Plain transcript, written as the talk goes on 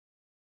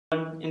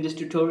In this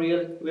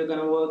tutorial, we're going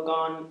to work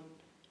on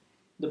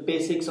the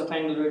basics of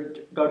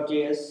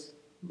Angular.js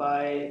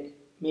by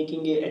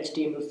making a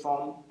HTML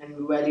form and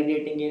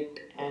validating it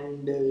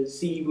and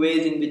see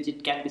ways in which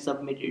it can be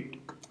submitted.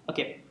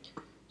 Okay,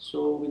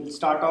 so we'll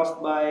start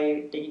off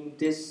by taking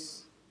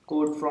this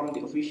code from the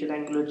official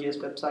Angular.js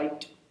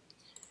website.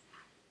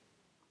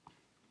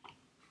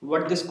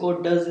 What this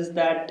code does is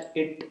that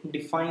it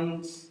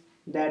defines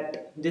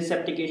that this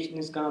application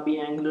is going to be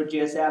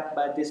Angular.js app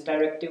by this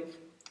directive.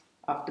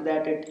 After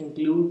that, it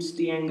includes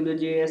the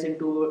Angular.js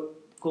into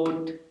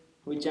code,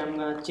 which I'm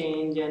gonna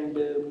change and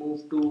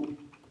move to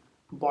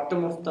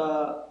bottom of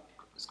the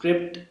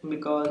script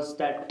because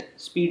that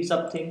speeds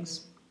up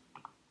things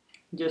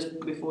just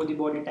before the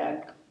body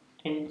tag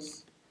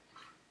ends.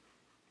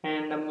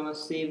 And I'm gonna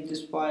save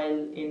this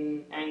file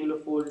in Angular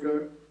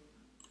folder.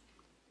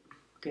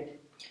 Okay,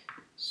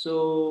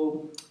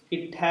 so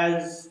it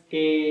has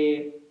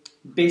a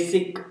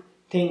basic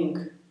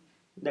thing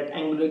that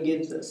Angular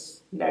gives us.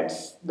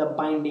 That's the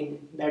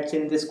binding that's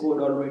in this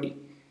code already.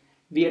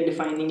 We are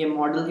defining a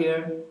model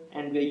here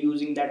and we're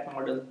using that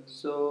model.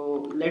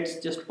 So let's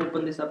just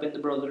open this up in the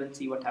browser and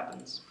see what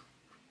happens.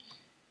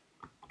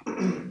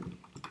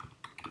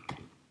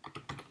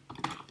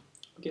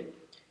 Okay,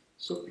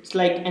 so it's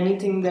like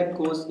anything that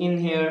goes in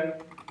here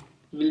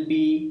will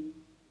be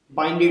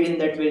binded in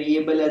that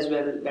variable as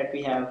well that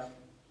we have.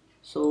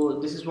 So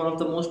this is one of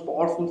the most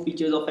powerful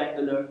features of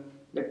Angular,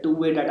 the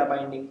two-way data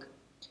binding.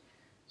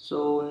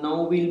 So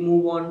now we'll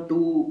move on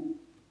to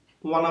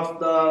one of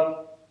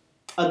the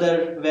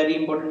other very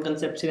important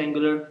concepts in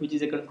Angular, which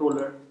is a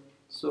controller.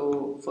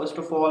 So first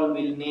of all,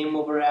 we'll name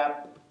our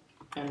app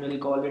and we'll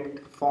call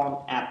it form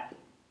app.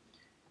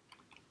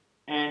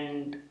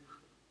 And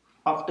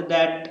after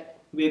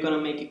that, we're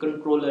gonna make a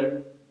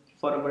controller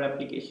for our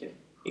application.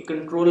 A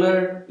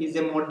controller is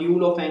a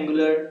module of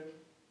Angular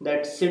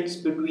that sits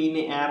between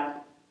an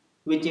app,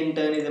 which in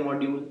turn is a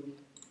module,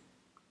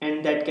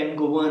 and that can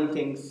govern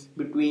things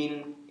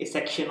between a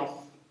section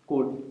of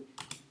code.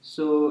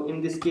 So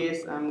in this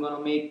case, I'm gonna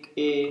make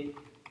a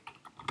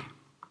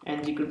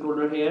ng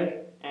controller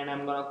here and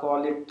I'm gonna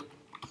call it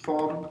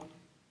form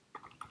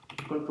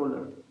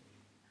controller.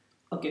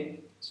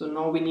 Okay, so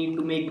now we need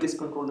to make this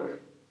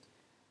controller.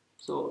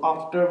 So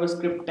after our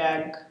script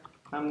tag,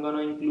 I'm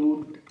gonna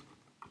include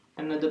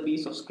another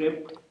piece of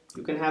script.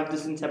 You can have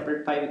this in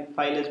separate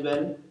file as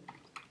well.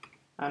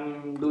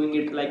 I'm doing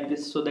it like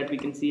this so that we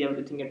can see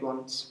everything at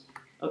once.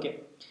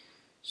 Okay,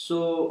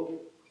 so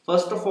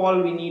first of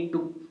all, we need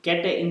to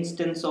get an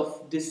instance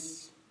of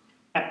this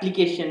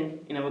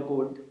application in our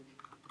code.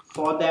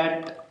 For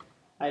that,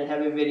 I'll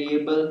have a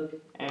variable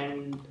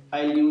and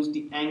I'll use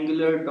the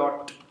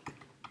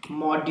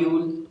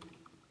angular.module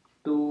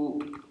to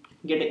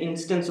get an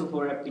instance of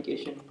our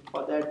application.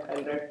 For that,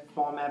 I'll write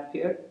form app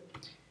here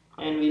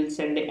and we'll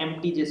send an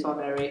empty JSON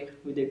array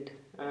with it.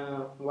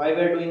 Why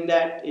we're doing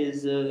that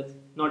is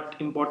not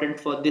important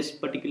for this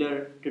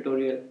particular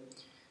tutorial.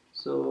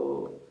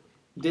 So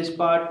this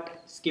part,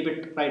 skip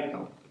it right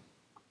now.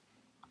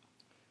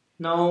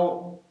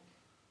 Now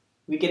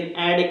we can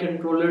add a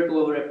controller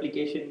to our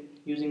application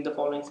using the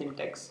following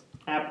syntax: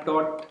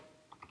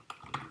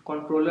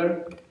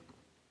 app.controller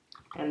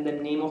and the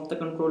name of the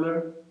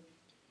controller,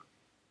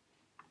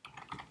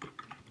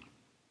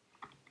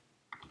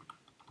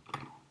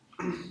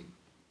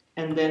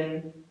 and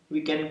then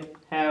we can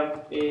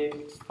have a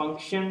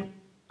function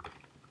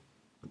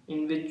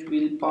in which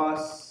we'll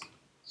pass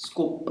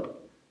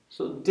scope.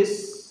 So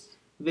this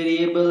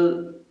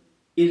variable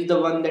is the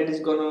one that is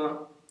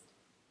gonna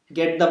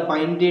get the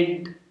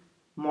binded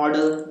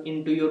model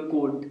into your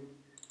code.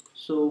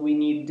 So we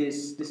need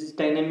this. This is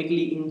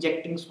dynamically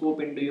injecting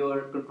scope into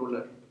your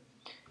controller.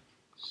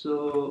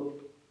 So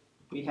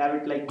we have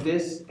it like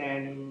this,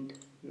 and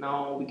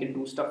now we can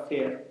do stuff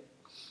here.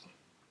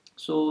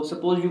 So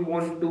suppose you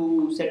want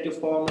to set your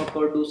form up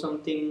or do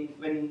something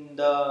when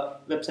the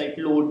website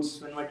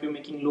loads, when what you're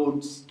making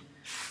loads.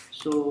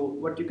 So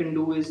what you can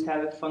do is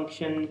have a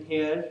function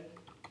here,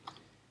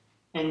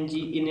 ng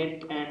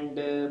init, and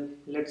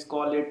let's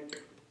call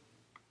it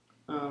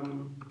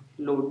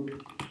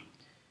load.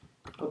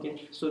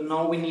 Okay, so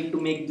now we need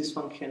to make this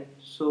function.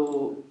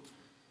 So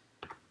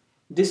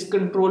this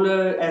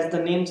controller, as the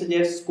name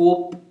suggests,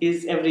 scope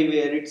is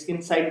everywhere. It's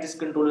inside this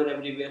controller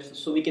everywhere.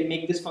 So we can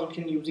make this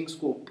function using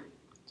scope.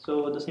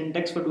 So the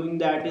syntax for doing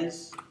that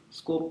is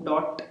scope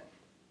dot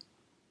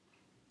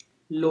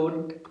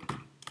load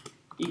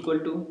equal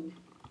to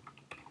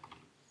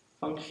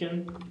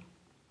function,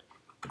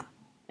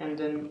 and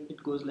then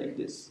it goes like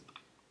this.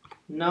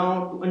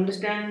 Now to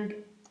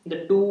understand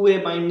the two-way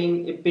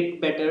binding a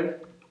bit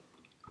better,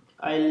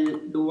 I'll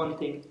do one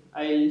thing.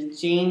 I'll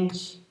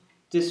change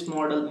this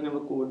model in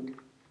our code.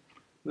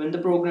 When the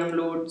program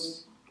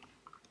loads,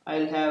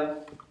 I'll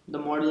have the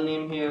model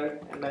name here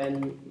and I'll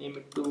name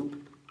it to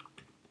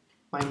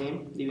my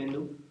name,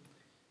 Divendu.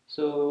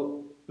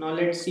 So now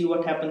let's see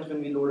what happens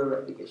when we load our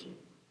application.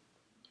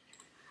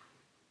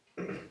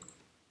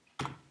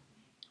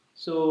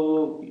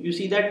 So you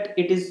see that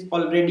it is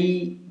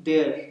already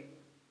there.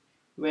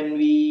 when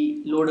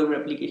we load our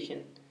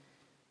application.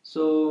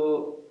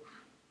 So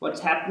what's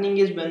happening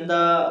is when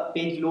the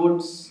page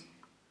loads,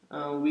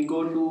 we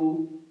go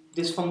to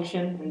this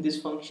function, and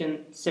this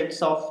function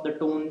sets off the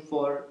tone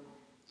for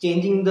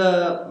changing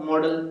the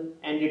model,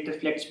 and it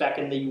reflects back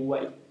in the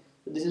UI.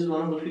 So this is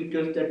one of the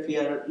features that we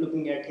are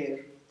looking at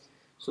here.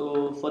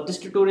 So for this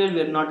tutorial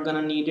we're not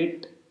gonna need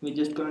it, we're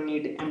just gonna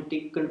need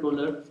empty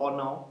controller for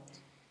now,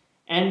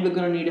 and we're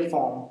gonna need a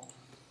form.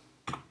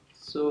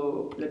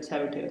 So let's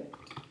have it here,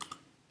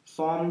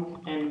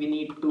 form, and we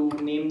need to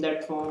name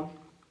that form.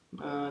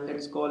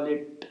 Let's call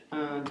it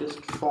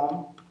just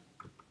form,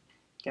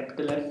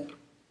 capital F,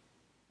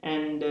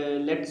 and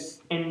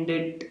let's end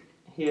it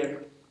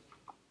here,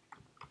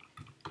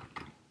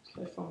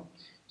 form.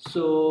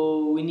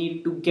 So we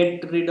need to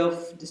get rid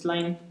of this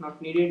line,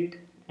 not needed,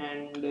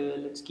 and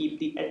let's keep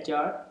the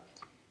HR,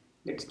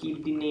 let's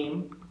keep the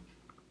name,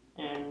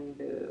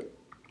 and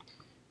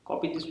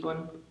copy this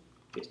one,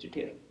 paste it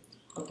here.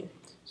 Okay,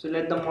 so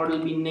let the model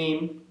be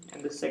name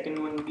and the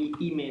second one be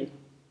email.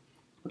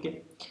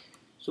 Okay,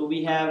 so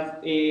we have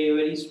a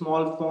very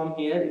small form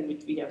here in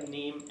which we have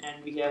name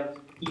and we have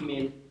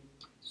email.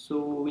 So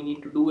we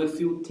need to do a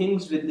few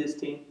things with this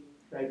thing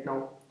right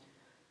now.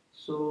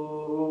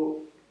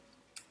 So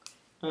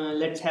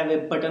let's have a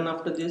button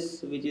after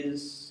this, which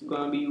is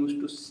gonna be used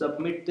to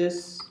submit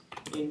this.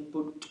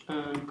 Input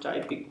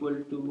type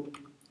equal to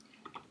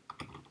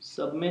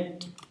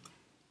submit,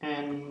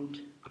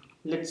 and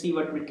let's see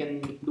what we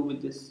can do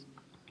with this.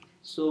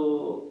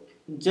 So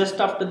just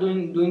after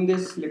doing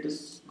this, let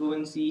us go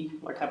and see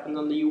what happens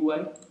on the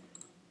UI.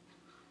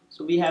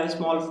 So we have a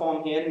small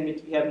form here in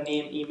which we have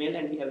name, email,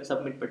 and we have a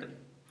submit button.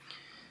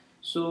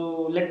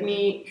 So let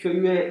me show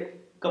you a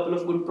couple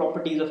of good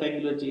properties of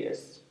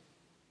AngularJS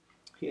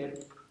here.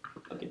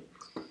 Okay,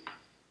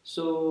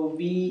 so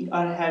we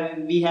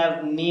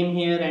have name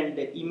here and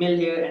email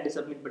here and a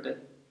submit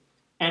button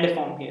and a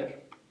form here.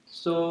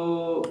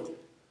 So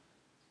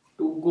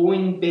to go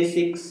in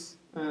basics,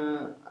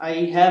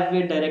 I have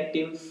a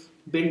directive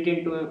built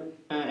into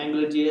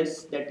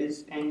AngularJS, that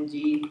is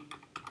ng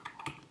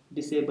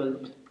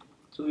disabled.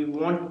 So we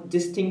want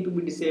this thing to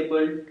be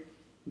disabled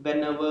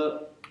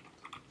whenever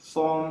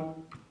form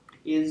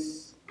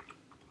is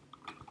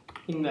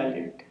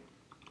invalid.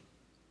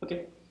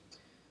 Okay,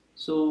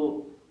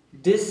 so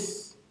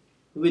this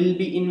will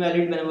be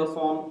invalid whenever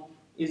form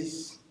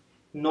is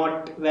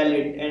not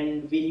valid,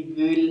 and we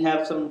will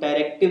have some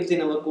directives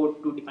in our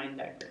code to define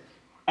that.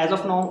 As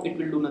of now it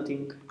will do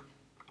nothing.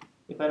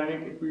 If I run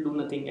it, it will do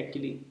nothing.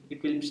 Actually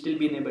it will still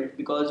be enabled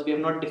because we have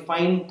not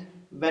defined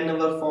when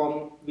our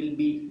form will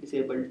be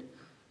disabled.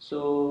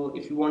 So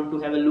if you want to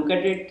have a look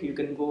at it, you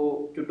can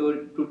go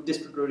to this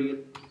tutorial,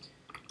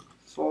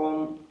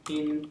 form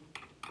in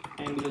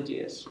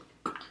AngularJS.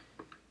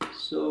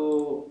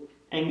 So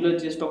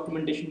AngularJS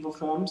documentation for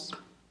forms,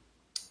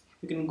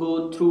 you can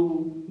go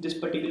through this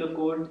particular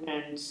code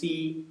and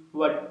see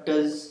what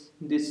does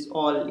this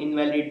all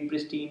invalid,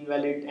 pristine,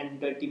 valid, and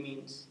dirty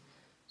means.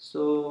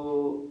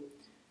 So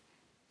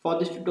for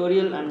this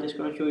tutorial I'm just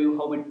going to show you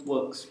how it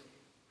works.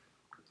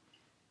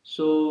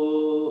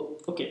 So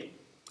okay,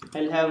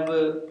 I'll have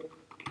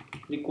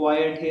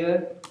required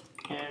here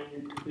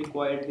and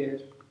required here.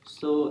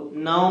 So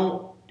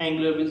now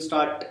Angular will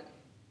start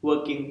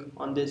working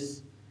on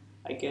this.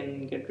 I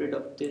can get rid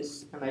of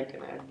this and I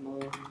can add no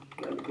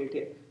validate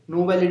here.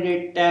 No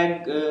validate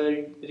tag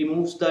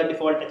removes the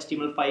default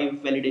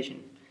HTML5 validation,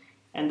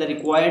 and the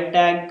required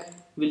tag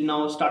will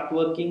now start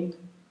working,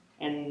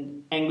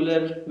 and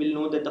Angular will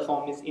know that the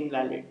form is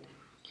invalid.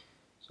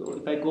 So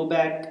if I go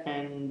back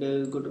and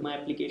go to my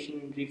application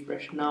and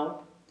refresh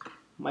now,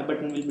 my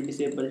button will be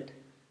disabled.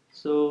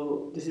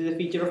 So this is a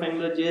feature of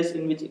AngularJS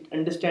in which it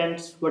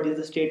understands what is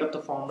the state of the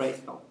form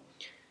right now.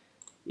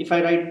 If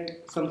I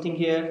write something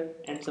here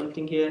and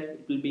something here,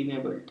 it will be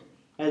enabled.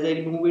 As I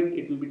remove it,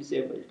 it will be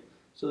disabled.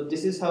 So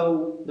this is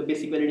how the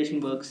basic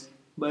validation works.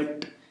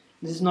 But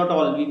this is not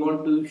all. We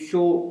want to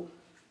show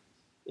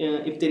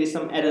if there is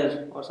some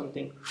error or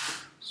something.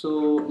 So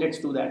let's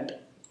do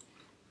that.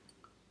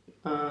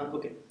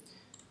 Okay.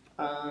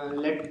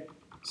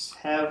 Let's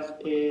have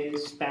a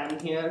span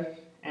here,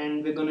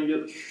 and we're going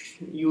to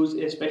use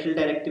a special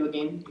directive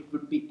again. It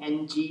would be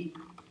ng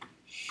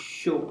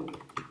show.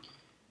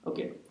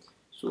 Okay,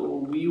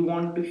 so we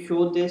want to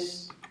show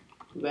this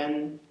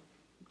when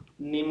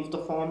name of the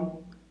form,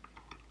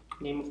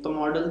 name of the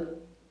model.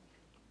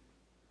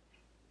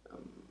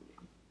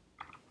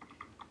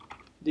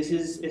 This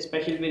is a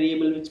special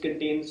variable which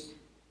contains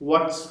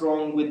what's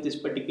wrong with this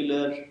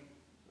particular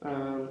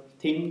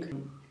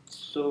thing.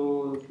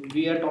 So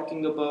we are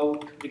talking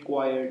about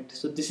required.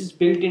 So this is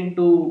built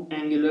into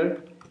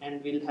Angular,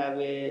 and we'll have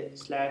a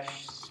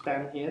slash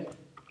span here,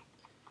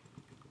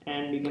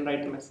 and we can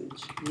write a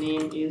message,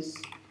 name is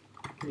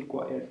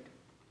required.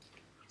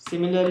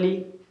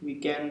 Similarly, we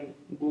can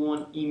go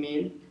on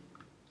email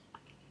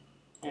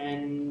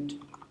and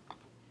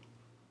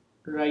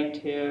write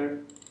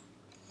here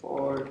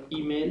for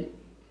email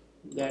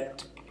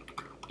that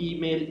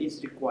email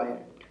is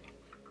required.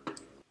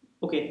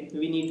 Okay,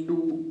 we need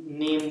to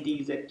name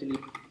these actually.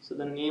 So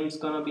the name's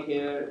gonna be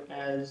here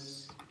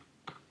as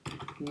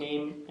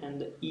name, and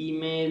the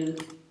email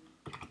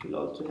will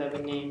also have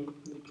a name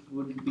which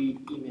would be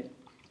email.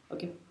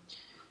 Okay,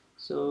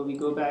 so we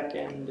go back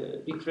and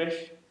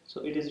refresh.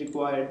 So it is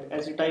required.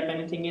 As you type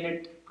anything in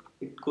it,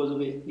 it goes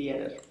away the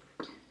error.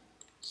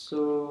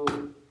 So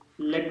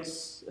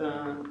let's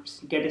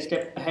get a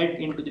step ahead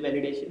into the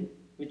validation,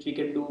 which we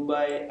can do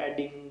by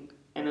adding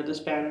another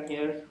span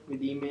here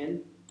with email,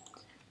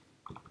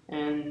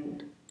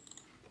 and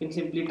you can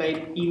simply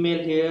type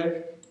email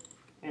here,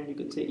 and you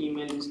can say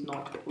email is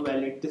not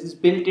valid. This is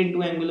built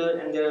into Angular,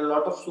 and there are a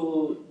lot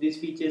of these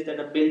features that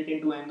are built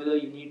into Angular.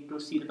 You need to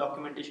see the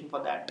documentation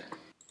for that.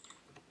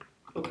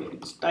 Okay,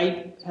 its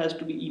type has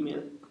to be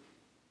email,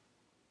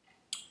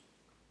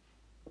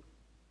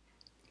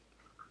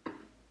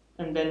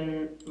 and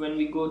then when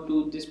we go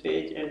to this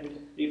page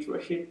and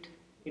refresh it,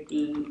 it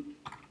will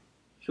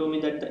show me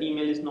that the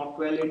email is not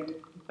valid.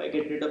 If I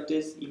get rid of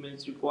this, email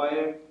is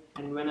required,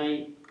 and when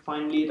I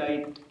finally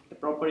write a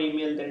proper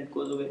email, then it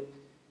goes away.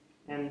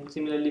 And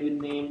similarly with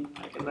name,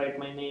 I can write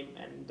my name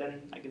and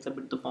then I can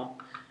submit the form.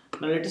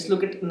 Now let us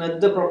look at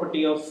another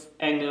property of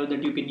Angular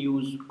that you can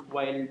use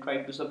while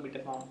trying to submit a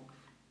form.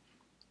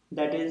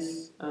 That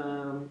is,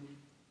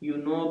 you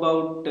know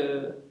about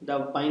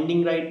the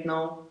binding right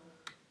now.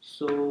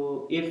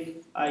 So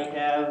if I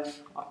have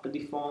after the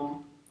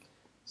form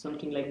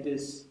something like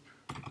this,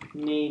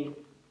 name,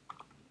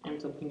 and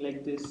something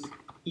like this,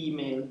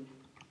 email,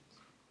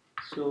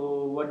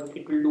 so what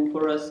it will do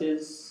for us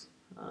is,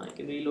 I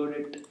can reload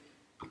it.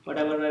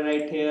 Whatever I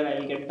write here,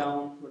 I'll get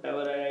down.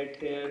 Whatever I write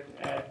here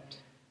at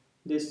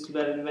this,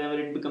 whenever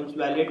it becomes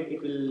valid,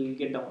 it will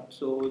get down.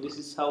 So this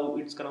is how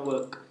it's gonna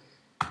work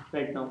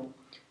right now.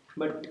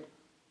 But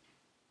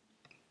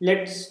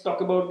let's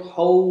talk about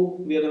how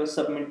we are gonna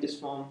submit this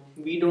form.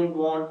 We don't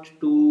want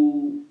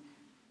to,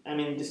 I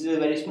mean, this is a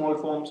very small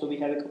form, so we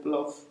have a couple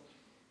of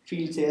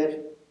fields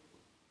here.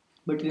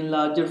 But in a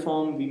larger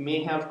form, we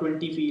may have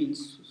 20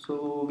 fields.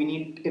 So we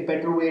need a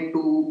better way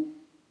to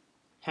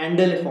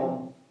handle a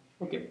form.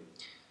 Okay,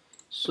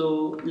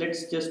 so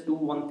let's just do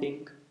one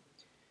thing.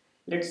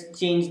 Let's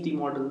change the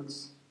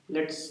models.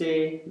 Let's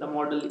say the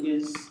model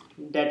is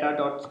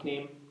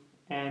data.name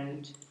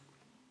and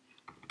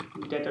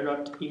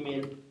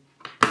data.email.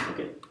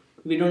 Okay,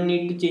 we don't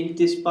need to change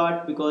this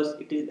part because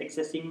it is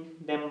accessing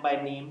them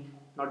by name,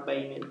 not by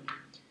email,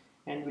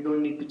 and we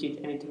don't need to change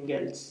anything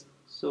else.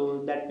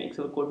 So that makes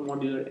our code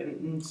modular,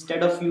 and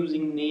instead of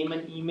using name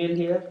and email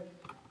here,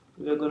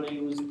 we're going to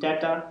use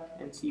data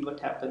and see what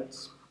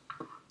happens.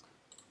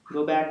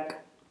 Go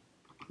back,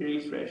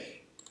 refresh.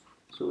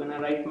 So when I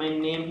write my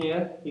name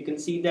here, you can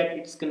see that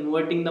it's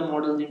converting the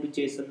models into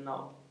JSON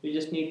now. You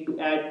just need to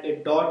add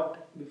a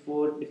dot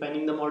before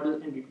defining the model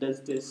and it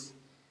does this.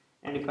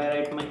 And if I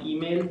write my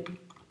email,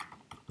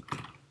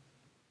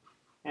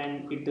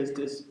 and it does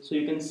this. So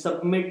you can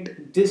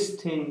submit this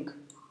thing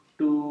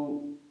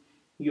to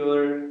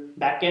your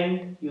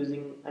backend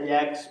using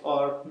Ajax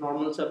or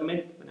normal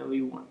submit whenever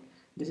you want.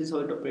 This is how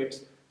it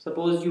operates.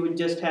 Suppose you would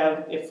just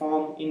have a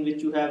form in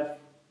which you have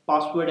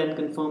password and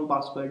confirm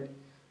password.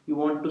 You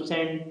want to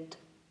send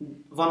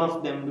one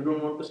of them, you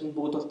don't want to send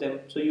both of them.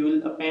 So you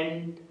will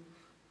append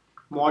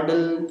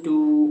model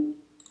to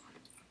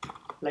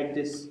like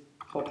this.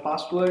 For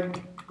password,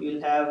 you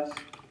will have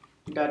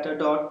data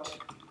dot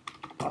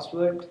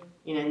password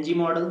in ng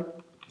model,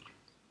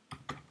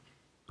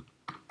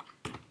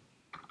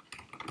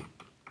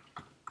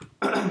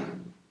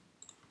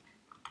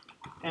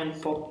 and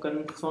for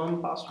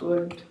confirm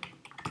password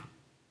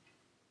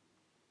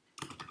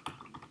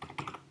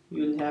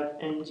you will have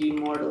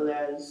ng model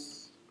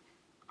as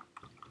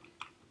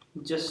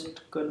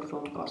just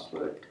confirm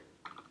password,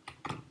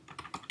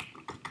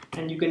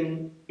 and you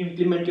can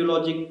implement your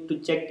logic to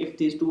check if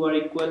these two are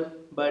equal.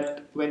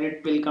 But when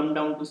it will come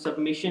down to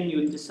submission, you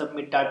will just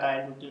submit data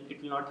and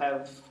it will not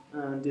have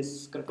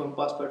this confirm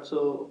password.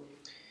 So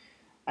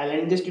I'll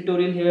end this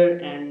tutorial here,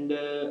 and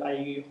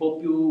I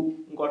hope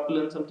you got to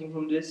learn something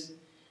from this.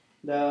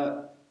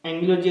 The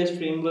AngularJS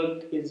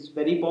framework is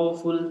very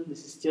powerful.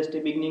 This is just a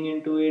beginning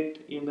into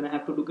it. You're gonna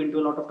have to look into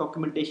a lot of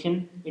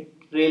documentation. It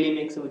really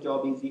makes our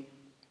job easy.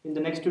 In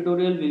the next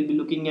tutorial, we'll be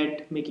looking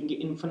at making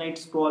an infinite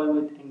scroll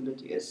with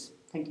AngularJS.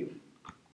 Thank you.